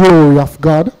for the glory of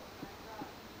God?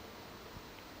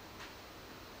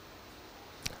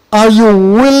 Are you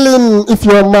willing, if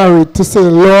you're married, to say,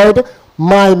 Lord,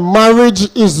 my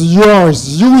marriage is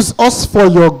yours. Use us for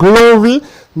your glory,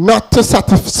 not to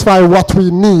satisfy what we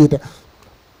need.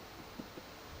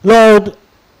 Lord,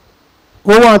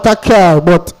 we want a car,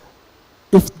 but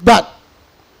if that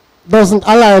doesn't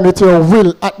align with your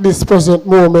will at this present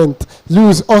moment,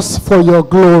 use us for your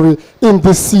glory in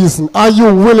this season. Are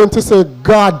you willing to say,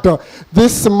 God,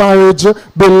 this marriage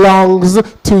belongs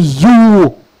to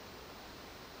you?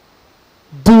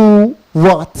 Do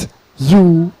what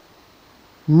you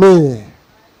may.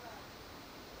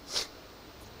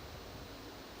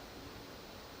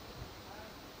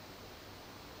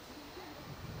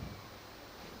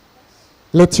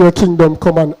 Let your kingdom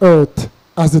come on earth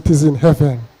as it is in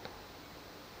heaven.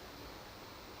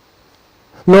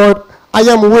 Lord, I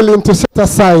am willing to set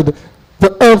aside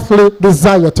the earthly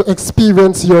desire to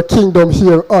experience your kingdom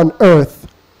here on earth.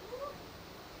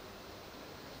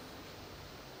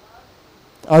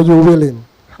 Are you willing?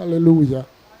 Hallelujah.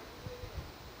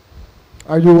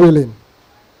 Are you willing?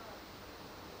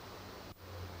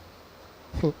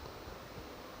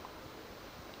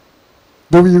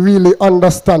 Do we really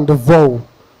understand the vow?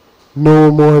 No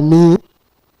more me.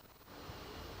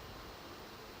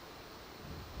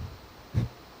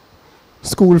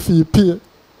 School fee pay.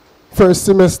 First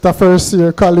semester, first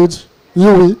year college,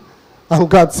 you and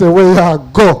God say, where you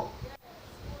go?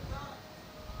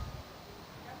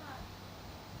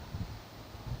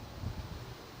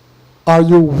 Are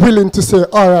you willing to say,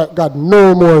 all right, God,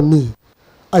 no more me.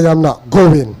 I am not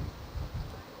going.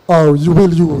 Or you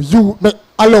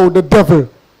allow the devil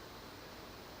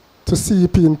to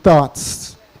seep in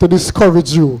thoughts, to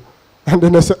discourage you. And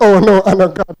then they say, oh no, I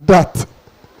don't got that.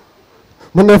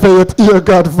 I never yet hear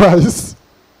God's voice.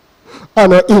 I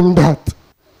know in that.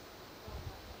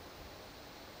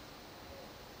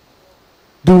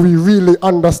 Do we really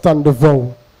understand the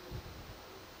vow?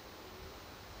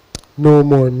 No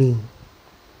more me.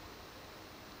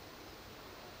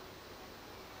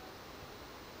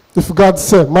 If God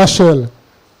said, Machel,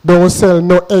 don't sell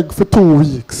no egg for 2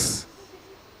 weeks,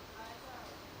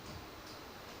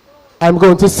 I'm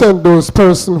going to send those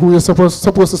person who you're supposed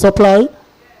to supply.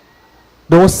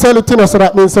 Don't sell it in us, so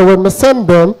that means that when I send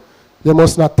them, you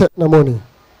must not take the money.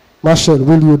 Machel,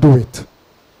 will you do it?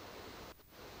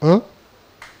 Huh?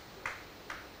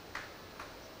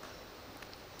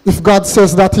 If God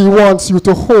says that he wants you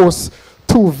to host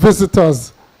 2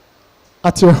 visitors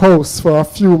at your house for a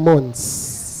few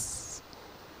months,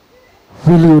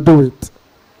 will you do it?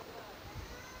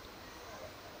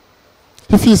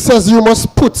 If he says you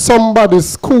must put somebody's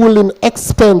schooling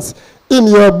expense in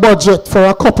your budget for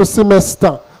a couple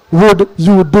semester, would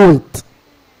you do it?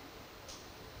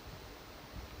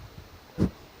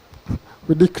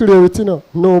 We declare it, no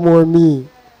more me.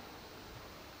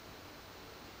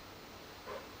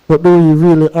 But do we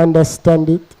really understand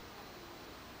it?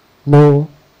 No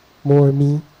more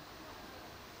me.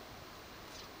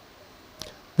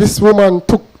 This woman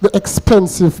took the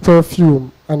expensive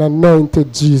perfume and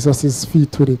anointed Jesus'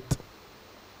 feet with it.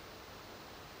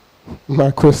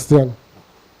 My question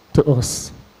to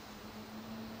us,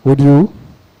 would you?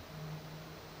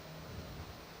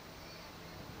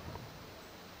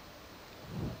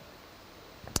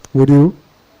 Would you?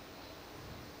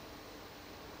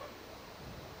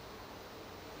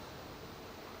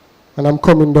 And I'm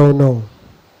coming down now.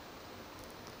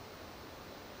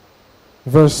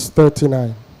 Verse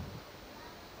 39.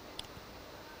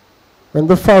 When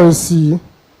the Pharisee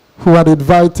who had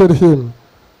invited him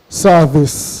saw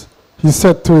this, he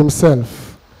said to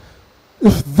himself,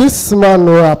 if this man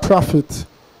were a prophet,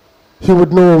 he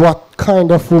would know what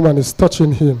kind of woman is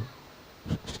touching him.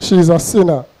 She is a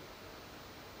sinner.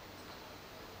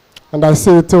 And I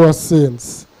say to us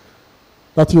saints,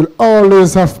 that you'll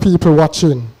always have people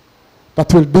watching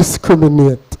that will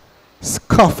discriminate,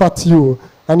 scoff at you,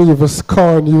 and even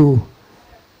scorn you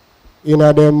in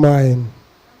their mind.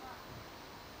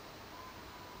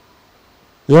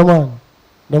 Yeah, man.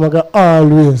 Them are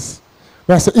always.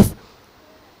 But I say,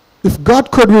 if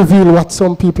God could reveal what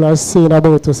some people are saying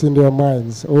about us in their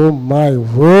minds, oh my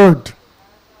word.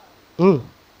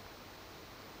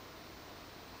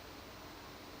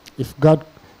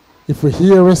 If we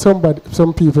hear what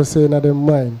some people saying in their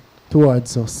mind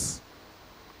towards us,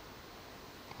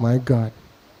 my God.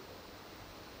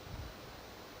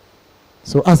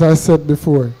 So as I said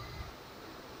before,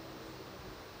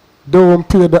 don't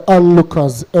pay the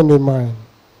onlookers any mind.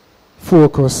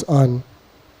 Focus on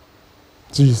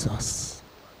Jesus.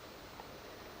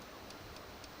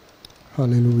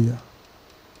 Hallelujah.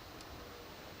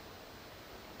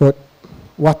 But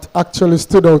what actually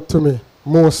stood out to me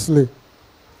mostly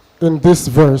in this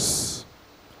verse,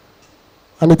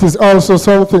 and it is also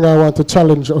something I want to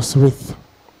challenge us with,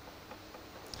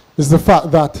 is the fact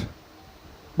that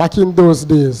back in those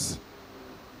days,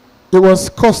 it was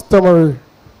customary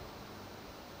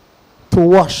to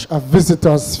wash a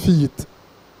visitor's feet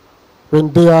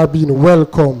when they are being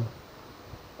welcomed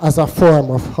as a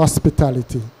form of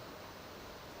hospitality.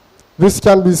 This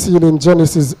can be seen in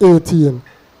Genesis 18,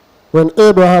 when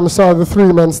Abraham saw the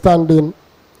three men standing,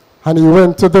 and he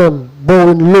went to them,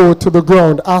 bowing low to the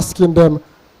ground, asking them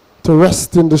to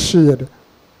rest in the shade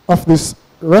of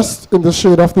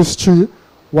this tree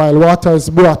while water is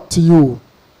brought to you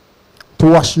to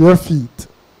wash your feet.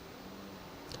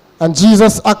 And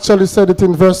Jesus actually said it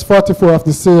in verse 44 of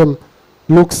the same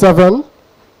Luke 7.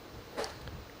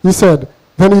 He said,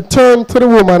 then he turned to the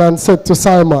woman and said to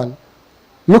Simon,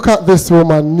 look at this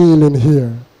woman kneeling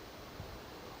here.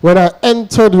 When I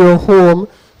entered your home,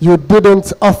 you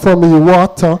didn't offer me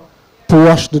water to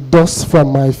wash the dust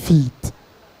from my feet,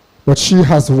 but she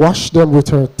has washed them with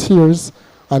her tears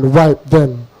and wiped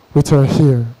them with her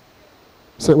hair.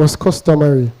 So it was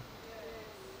customary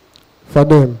for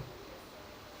them.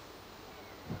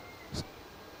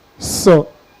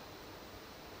 So,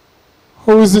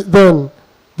 how is it then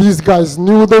these guys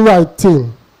knew the right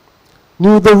thing,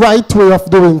 knew the right way of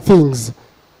doing things,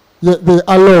 yet they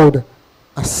allowed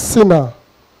a sinner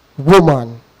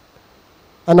woman,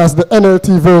 and as the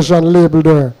NLT version labeled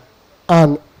her,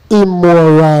 an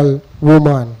immoral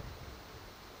woman,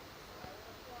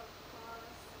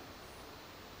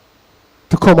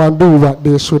 to come and do what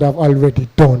they should have already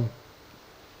done?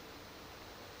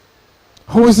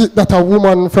 How is it that a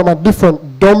woman from a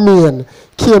different domain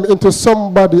came into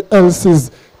somebody else's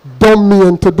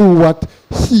domain to do what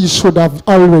he should have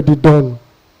already done?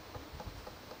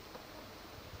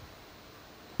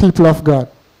 People of God.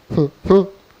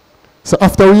 So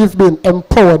after we've been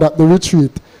empowered at the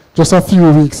retreat just a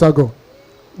few weeks ago,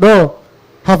 now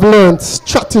have learned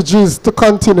strategies to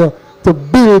continue to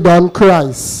build on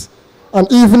Christ. And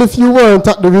even if you weren't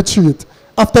at the retreat,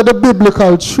 after the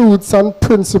biblical truths and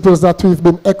principles that we've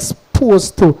been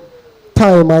exposed to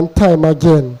time and time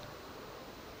again,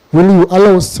 will you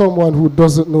allow someone who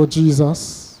doesn't know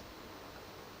Jesus,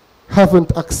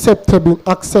 haven't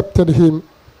accepted him,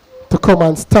 to come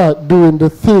and start doing the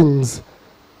things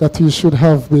that we should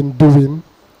have been doing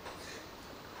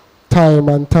time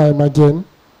and time again?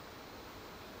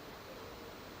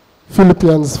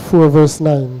 Philippians 4 verse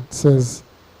 9 says,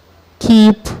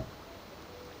 keep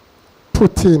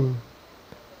putting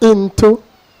into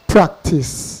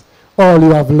practice all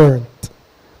you have learned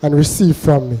and received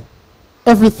from me.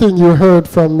 Everything you heard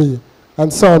from me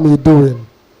and saw me doing,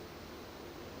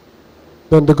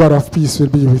 then the God of peace will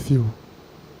be with you.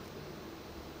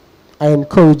 I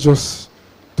encourage us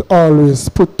to always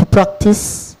put to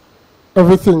practice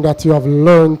everything that you have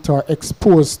learned or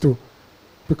exposed to,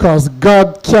 because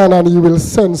God can and he will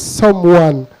send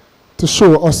someone to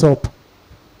show us up.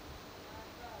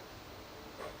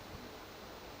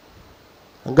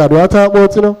 And God, what I talk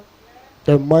about, you know?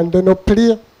 The man they no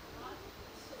play.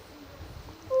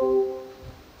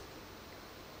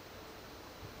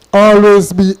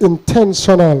 Always be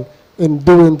intentional in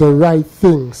doing the right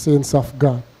thing, saints of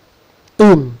God,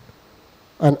 in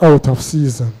and out of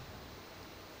season.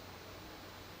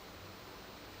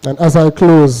 And as I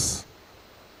close,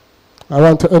 I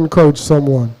want to encourage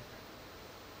someone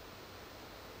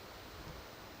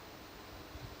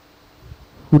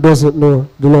who doesn't know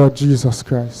the Lord Jesus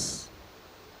Christ.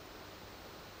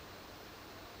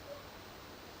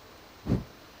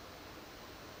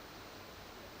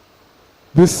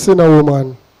 This sinner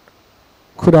woman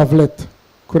could have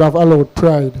allowed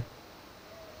pride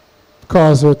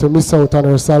cause her to miss out on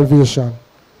her salvation.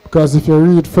 Because if you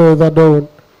read further down,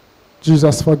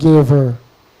 Jesus forgave her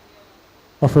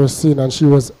of her sin and she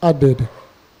was added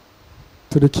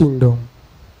to the kingdom.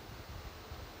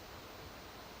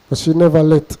 But she never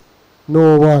let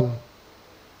no one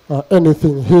or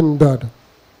anything hindered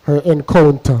her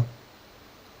encounter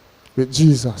with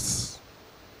Jesus.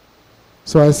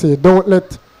 So I say, don't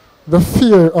let the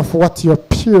fear of what your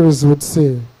peers would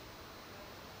say,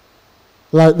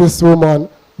 like this woman,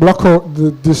 block out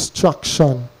the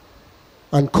distraction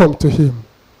and come to him.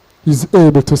 He's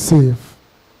able to save.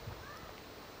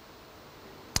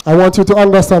 I want you to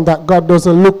understand that God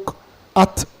doesn't look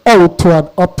at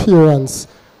outward appearance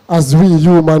as we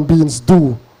human beings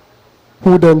do,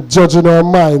 who then judge in our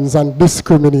minds and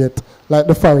discriminate like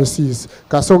the Pharisees.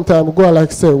 Because sometimes we go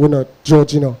like say, we're not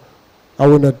judging, and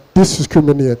we're not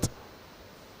discriminate.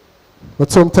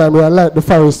 But sometimes we are like the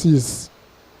Pharisees.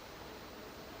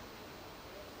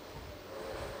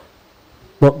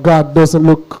 But God doesn't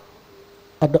look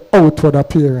at the outward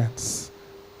appearance.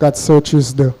 God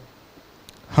searches the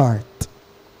heart.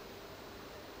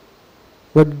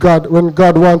 When God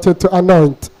wanted to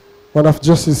anoint one of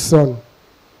Jesse's sons,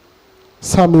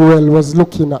 Samuel was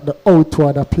looking at the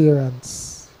outward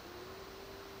appearance.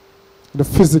 the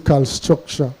physical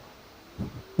structure.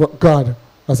 But God,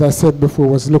 as I said before,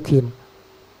 was looking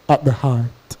at the heart.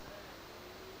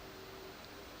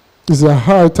 Is your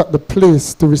heart at the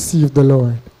place to receive the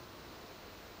Lord?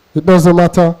 It doesn't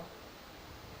matter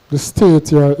the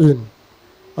state you are in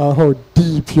or how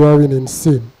deep you are in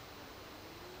sin.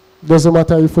 It doesn't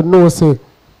matter if you know, say,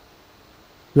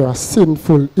 you're a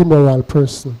sinful, immoral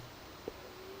person.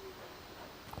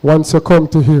 Once you come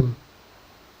to him,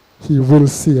 he will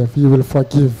save, he will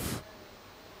forgive,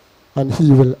 and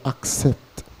he will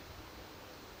accept.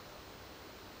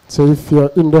 So if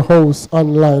you're in the house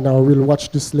online or will watch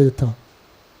this later,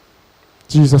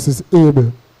 Jesus is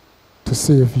able to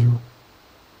save you.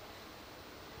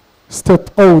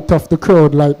 Step out of the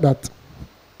crowd like that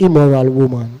immoral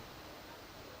woman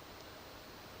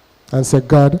and say,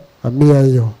 God, I'm me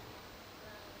and you.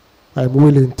 I'm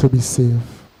willing to be saved.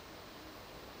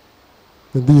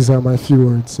 And these are my few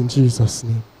words in Jesus'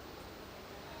 name.